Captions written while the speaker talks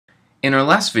In our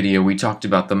last video, we talked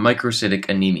about the microcytic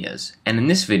anemias, and in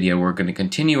this video we're going to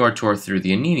continue our tour through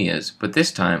the anemias, but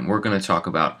this time we're going to talk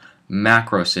about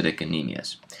macrocytic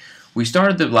anemias. We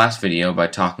started the last video by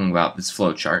talking about this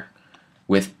flowchart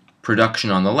with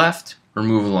production on the left,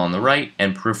 removal on the right,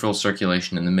 and peripheral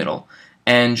circulation in the middle.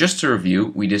 And just to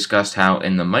review, we discussed how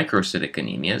in the microcytic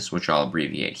anemias, which I'll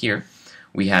abbreviate here,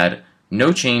 we had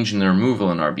no change in the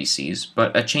removal in RBCs,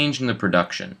 but a change in the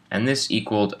production, and this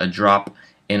equaled a drop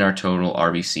in our total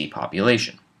RBC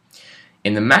population.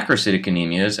 In the macrocytic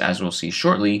anemias, as we'll see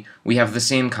shortly, we have the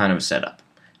same kind of setup.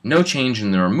 No change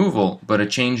in the removal, but a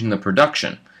change in the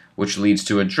production, which leads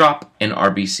to a drop in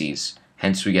RBCs,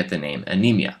 hence we get the name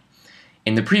anemia.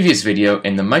 In the previous video,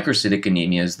 in the microcytic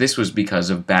anemias, this was because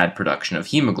of bad production of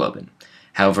hemoglobin.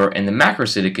 However, in the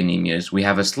macrocytic anemias, we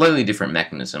have a slightly different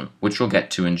mechanism, which we'll get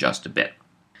to in just a bit.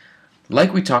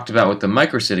 Like we talked about with the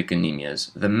microcytic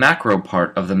anemias, the macro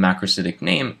part of the macrocytic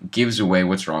name gives away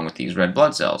what's wrong with these red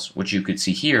blood cells, which you could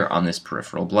see here on this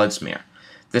peripheral blood smear.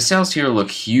 The cells here look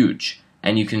huge,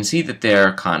 and you can see that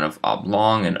they're kind of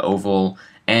oblong and oval,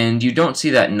 and you don't see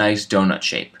that nice donut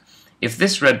shape. If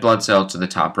this red blood cell to the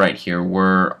top right here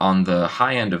were on the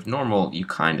high end of normal, you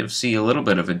kind of see a little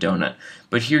bit of a donut,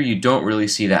 but here you don't really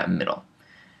see that middle.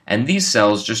 And these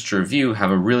cells, just to review,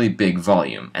 have a really big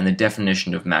volume, and the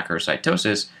definition of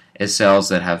macrocytosis is cells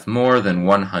that have more than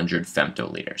 100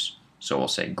 femtoliters. So we'll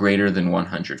say greater than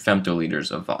 100 femtoliters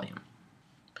of volume.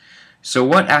 So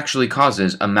what actually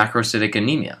causes a macrocytic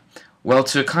anemia? Well,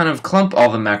 to kind of clump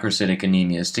all the macrocytic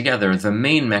anemias together, the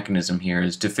main mechanism here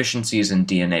is deficiencies in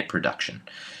DNA production.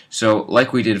 So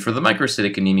like we did for the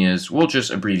microcytic anemias, we'll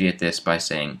just abbreviate this by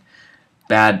saying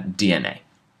bad DNA.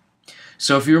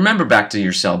 So if you remember back to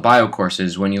your cell bio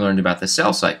courses when you learned about the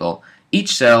cell cycle,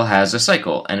 each cell has a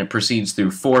cycle and it proceeds through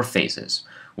 4 phases.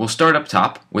 We'll start up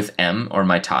top with M, or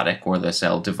mitotic, where the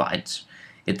cell divides.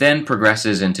 It then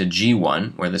progresses into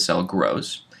G1, where the cell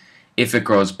grows. If it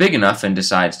grows big enough and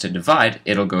decides to divide,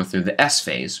 it'll go through the S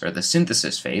phase, or the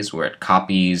synthesis phase, where it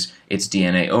copies its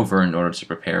DNA over in order to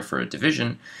prepare for a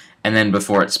division. And then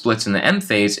before it splits in the M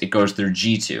phase, it goes through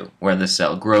G2, where the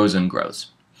cell grows and grows.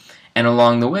 And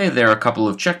along the way, there are a couple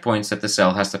of checkpoints that the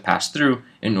cell has to pass through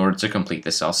in order to complete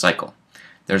the cell cycle.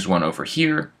 There's one over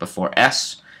here, before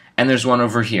S, and there's one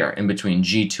over here, in between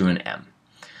G2 and M.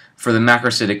 For the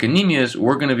macrocytic anemias,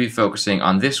 we're going to be focusing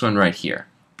on this one right here,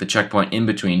 the checkpoint in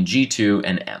between G2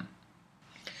 and M.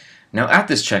 Now at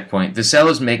this checkpoint, the cell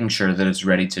is making sure that it's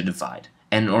ready to divide,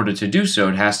 and in order to do so,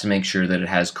 it has to make sure that it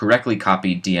has correctly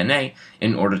copied DNA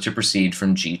in order to proceed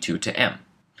from G2 to M.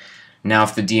 Now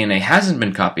if the DNA hasn't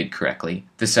been copied correctly,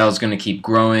 the cell is going to keep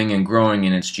growing and growing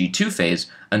in its G2 phase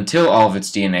until all of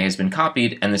its DNA has been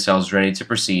copied and the cell is ready to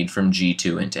proceed from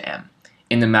G2 into M.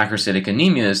 In the macrocytic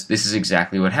anemias, this is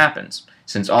exactly what happens.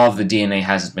 Since all of the DNA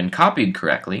hasn't been copied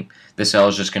correctly, the cell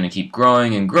is just going to keep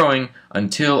growing and growing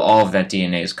until all of that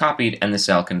DNA is copied and the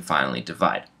cell can finally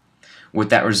divide.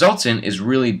 What that results in is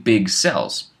really big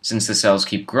cells, since the cells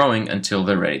keep growing until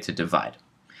they're ready to divide.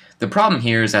 The problem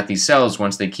here is that these cells,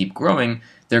 once they keep growing,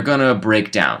 they're going to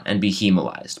break down and be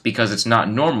hemolyzed, because it's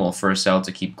not normal for a cell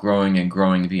to keep growing and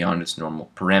growing beyond its normal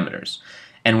parameters.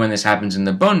 And when this happens in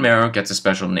the bone marrow, it gets a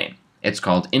special name. It's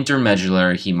called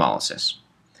intermedullary hemolysis.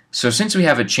 So since we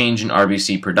have a change in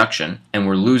RBC production, and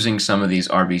we're losing some of these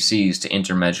RBCs to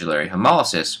intermedullary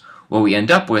hemolysis, what we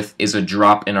end up with is a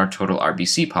drop in our total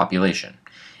RBC population.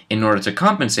 In order to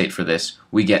compensate for this,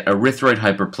 we get erythroid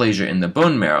hyperplasia in the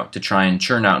bone marrow to try and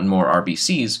churn out more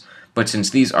RBCs, but since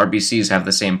these RBCs have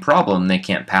the same problem, they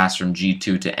can't pass from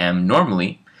G2 to M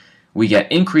normally, we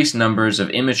get increased numbers of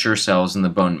immature cells in the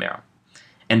bone marrow.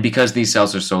 And because these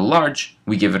cells are so large,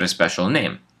 we give it a special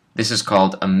name. This is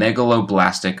called a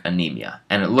megaloblastic anemia,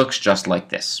 and it looks just like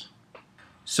this.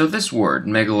 So this word,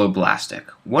 megaloblastic,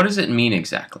 what does it mean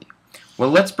exactly? Well,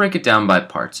 let's break it down by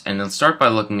parts, and let's start by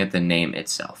looking at the name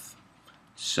itself.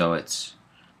 So it's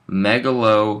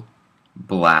megaloblastic,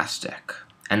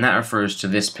 and that refers to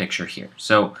this picture here.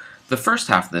 So the first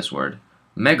half of this word,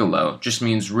 megalo, just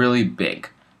means really big.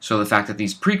 So the fact that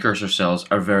these precursor cells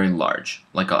are very large,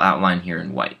 like I'll outline here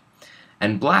in white.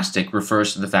 And blastic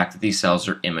refers to the fact that these cells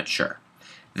are immature.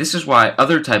 This is why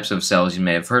other types of cells you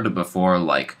may have heard of before,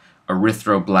 like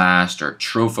erythroblast or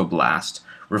trophoblast,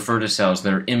 refer to cells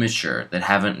that are immature, that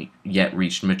haven't yet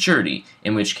reached maturity,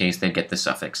 in which case they get the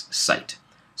suffix "cyte."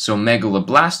 So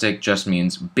megaloblastic just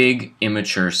means big,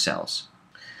 immature cells.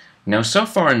 Now so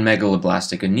far in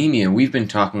megaloblastic anemia, we've been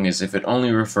talking as if it only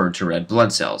referred to red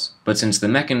blood cells, but since the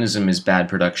mechanism is bad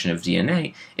production of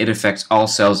DNA, it affects all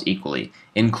cells equally,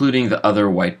 including the other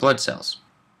white blood cells.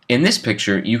 In this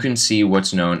picture, you can see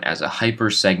what's known as a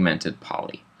hypersegmented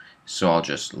poly. So I'll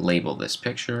just label this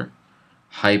picture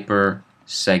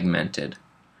hypersegmented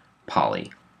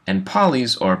poly. And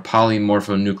polys, or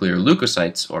polymorphonuclear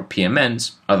leukocytes, or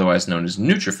PMNs, otherwise known as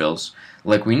neutrophils,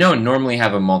 like we know, normally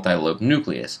have a multi-lobe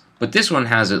nucleus, but this one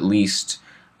has at least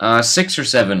 6 or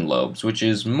 7 lobes, which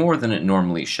is more than it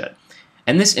normally should.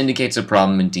 And this indicates a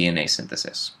problem in DNA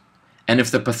synthesis. And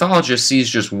if the pathologist sees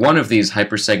just one of these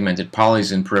hypersegmented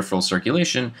polys in peripheral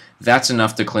circulation, that's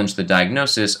enough to clinch the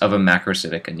diagnosis of a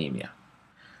macrocytic anemia.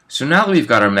 So now that we've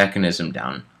got our mechanism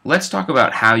down, let's talk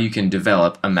about how you can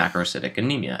develop a macrocytic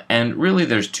anemia. And really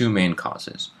there's 2 main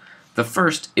causes. The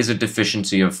first is a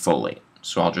deficiency of folate.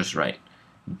 So I'll just write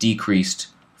decreased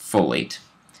folate.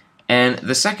 And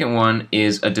the second one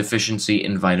is a deficiency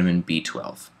in vitamin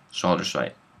B12. So I'll just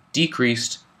write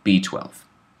decreased B12.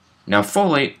 Now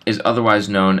folate is otherwise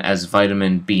known as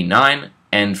vitamin B9,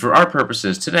 and for our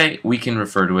purposes today, we can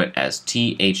refer to it as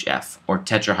THF, or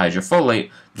tetrahydrofolate,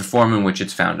 the form in which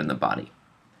it's found in the body.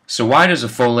 So why does a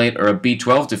folate or a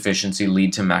B12 deficiency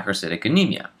lead to macrocytic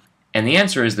anemia? And the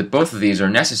answer is that both of these are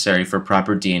necessary for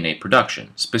proper DNA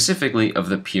production, specifically of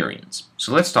the purines.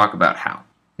 So let's talk about how.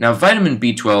 Now vitamin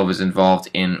B12 is involved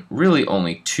in really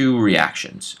only 2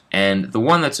 reactions, and the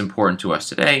one that's important to us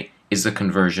today is the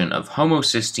conversion of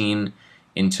homocysteine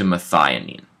into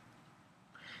methionine.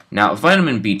 Now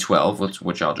vitamin B12,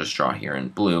 which I'll just draw here in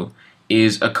blue,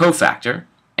 is a cofactor,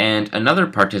 and another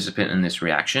participant in this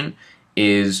reaction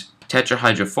is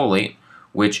tetrahydrofolate,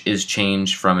 which is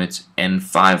changed from its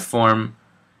N5 form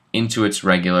into its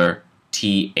regular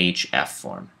THF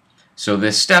form. So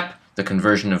this step, the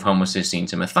conversion of homocysteine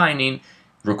to methionine,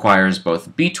 requires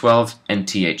both B12 and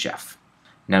THF.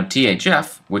 Now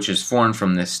THF, which is formed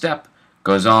from this step,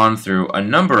 goes on through a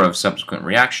number of subsequent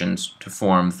reactions to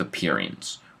form the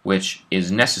purines, which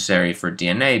is necessary for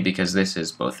DNA because this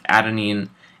is both adenine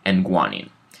and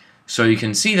guanine. So you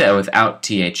can see that without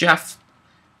THF,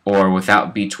 or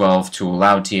without B12 to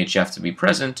allow THF to be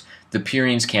present, the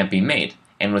purines can't be made,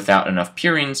 and without enough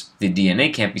purines, the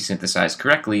DNA can't be synthesized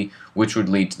correctly, which would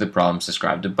lead to the problems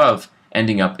described above,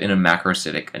 ending up in a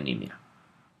macrocytic anemia.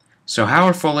 So how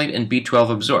are folate and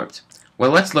B12 absorbed? Well,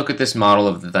 let's look at this model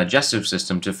of the digestive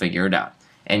system to figure it out.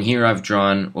 And here I've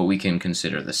drawn what we can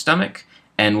consider the stomach,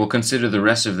 and we'll consider the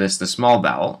rest of this the small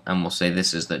bowel, and we'll say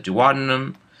this is the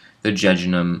duodenum, the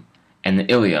jejunum, and the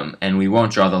ileum, and we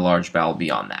won't draw the large bowel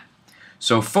beyond that.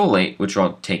 So folate, which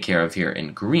I'll take care of here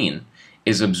in green,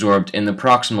 is absorbed in the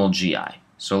proximal GI.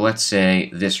 So let's say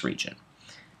this region.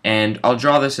 And I'll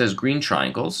draw this as green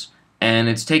triangles, and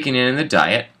it's taken in the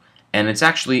diet, and it's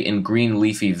actually in green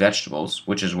leafy vegetables,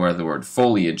 which is where the word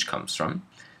foliage comes from.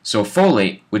 So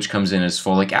folate, which comes in as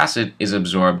folic acid, is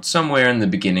absorbed somewhere in the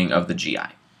beginning of the GI.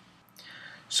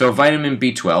 So vitamin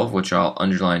B12, which I'll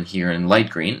underline here in light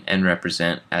green and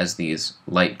represent as these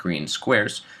light green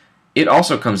squares, it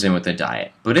also comes in with the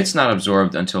diet, but it's not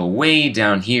absorbed until way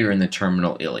down here in the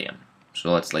terminal ileum.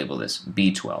 So let's label this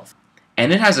B12.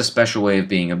 And it has a special way of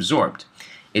being absorbed.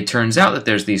 It turns out that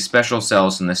there's these special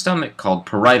cells in the stomach called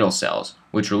parietal cells,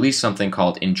 which release something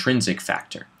called intrinsic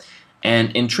factor.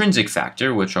 And intrinsic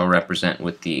factor, which I'll represent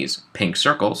with these pink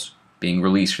circles being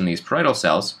released from these parietal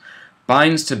cells,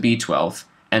 binds to B12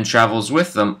 and travels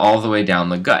with them all the way down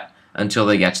the gut until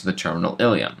they get to the terminal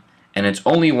ileum. And it's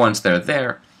only once they're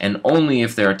there, and only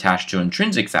if they're attached to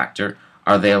intrinsic factor,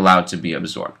 are they allowed to be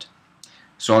absorbed.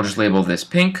 So I'll just label this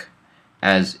pink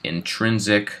as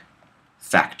intrinsic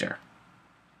factor.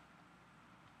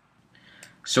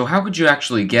 So how could you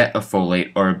actually get a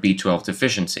folate or a B12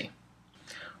 deficiency?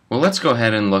 Well, let's go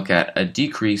ahead and look at a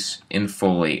decrease in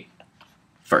folate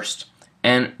first.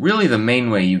 And really the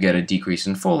main way you get a decrease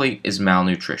in folate is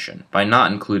malnutrition, by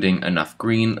not including enough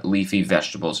green leafy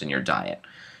vegetables in your diet.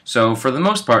 So for the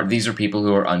most part, these are people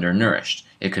who are undernourished.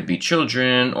 It could be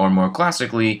children, or more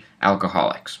classically,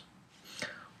 alcoholics.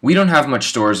 We don't have much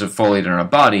stores of folate in our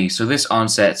body, so this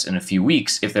onsets in a few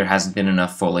weeks if there hasn't been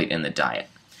enough folate in the diet.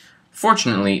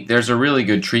 Fortunately, there's a really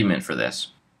good treatment for this,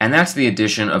 and that's the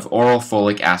addition of oral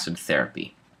folic acid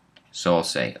therapy. So I'll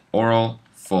say oral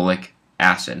folic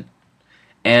acid.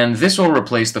 And this will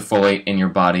replace the folate in your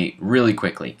body really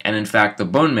quickly, and in fact the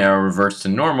bone marrow reverts to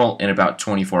normal in about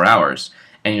 24 hours,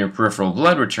 and your peripheral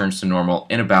blood returns to normal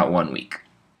in about 1 week.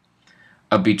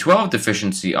 A B12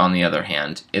 deficiency, on the other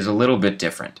hand, is a little bit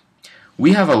different.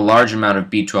 We have a large amount of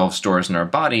B12 stores in our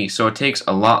body, so it takes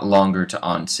a lot longer to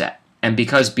onset. And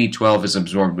because B12 is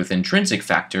absorbed with intrinsic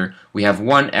factor, we have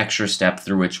one extra step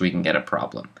through which we can get a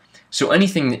problem. So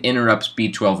anything that interrupts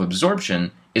B12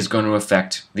 absorption is going to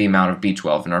affect the amount of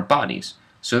B12 in our bodies.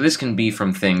 So this can be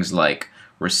from things like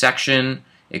resection,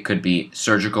 It could be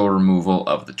surgical removal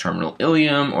of the terminal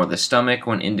ileum or the stomach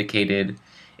when indicated.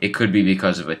 It could be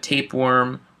because of a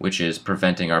tapeworm, which is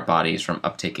preventing our bodies from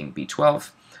uptaking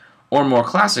B12. Or more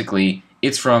classically,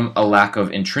 it's from a lack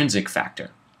of intrinsic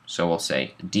factor. So we'll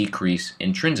say decrease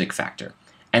intrinsic factor.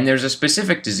 And there's a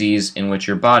specific disease in which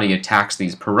your body attacks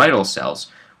these parietal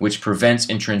cells, which prevents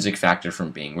intrinsic factor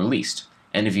from being released.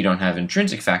 And if you don't have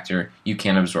intrinsic factor, you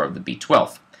can't absorb the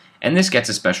B12. And this gets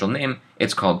a special name.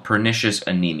 It's called pernicious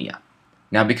anemia.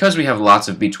 Now, because we have lots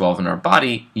of B12 in our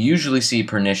body, you usually see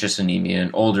pernicious anemia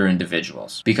in older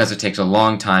individuals because it takes a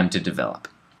long time to develop.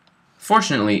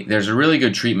 Fortunately, there's a really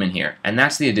good treatment here, and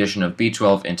that's the addition of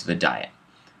B12 into the diet.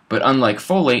 But unlike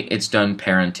folate, it's done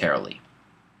parenterally.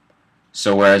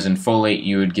 So whereas in folate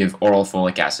you would give oral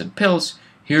folic acid pills,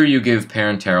 here you give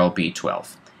parenteral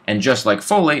B12. And just like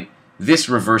folate, this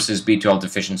reverses B12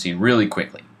 deficiency really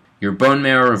quickly. Your bone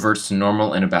marrow reverts to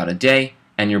normal in about a day,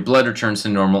 and your blood returns to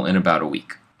normal in about a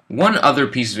week. One other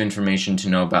piece of information to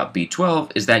know about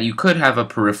B12 is that you could have a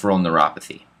peripheral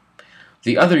neuropathy.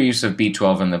 The other use of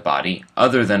B12 in the body,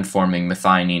 other than forming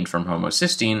methionine from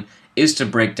homocysteine, is to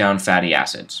break down fatty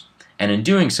acids. And in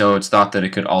doing so, it's thought that it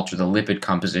could alter the lipid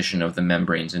composition of the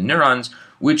membranes and neurons,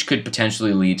 which could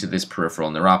potentially lead to this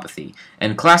peripheral neuropathy.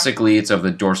 And classically, it's of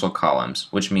the dorsal columns,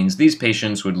 which means these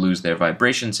patients would lose their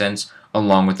vibration sense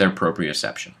along with their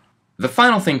proprioception. The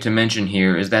final thing to mention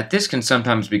here is that this can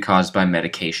sometimes be caused by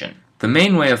medication. The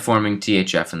main way of forming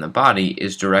THF in the body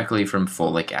is directly from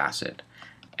folic acid.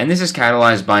 And this is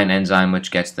catalyzed by an enzyme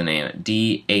which gets the name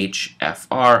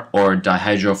DHFR, or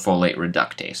dihydrofolate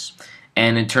reductase.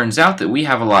 And it turns out that we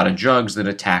have a lot of drugs that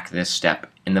attack this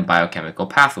step in the biochemical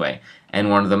pathway, and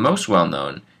one of the most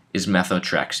well-known is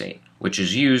methotrexate, which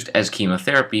is used as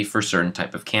chemotherapy for certain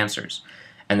type of cancers.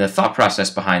 And the thought process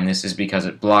behind this is because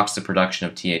it blocks the production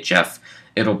of THF,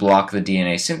 it'll block the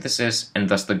DNA synthesis and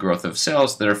thus the growth of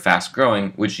cells that are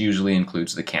fast-growing, which usually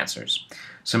includes the cancers.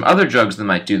 Some other drugs that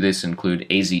might do this include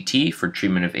AZT for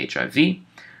treatment of HIV,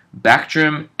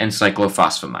 Bactrim, and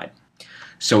cyclophosphamide.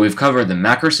 So we've covered the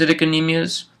macrocytic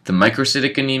anemias, the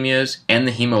microcytic anemias, and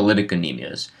the hemolytic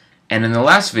anemias. And in the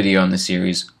last video in the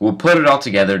series, we'll put it all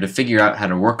together to figure out how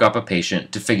to work up a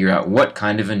patient to figure out what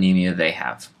kind of anemia they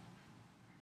have.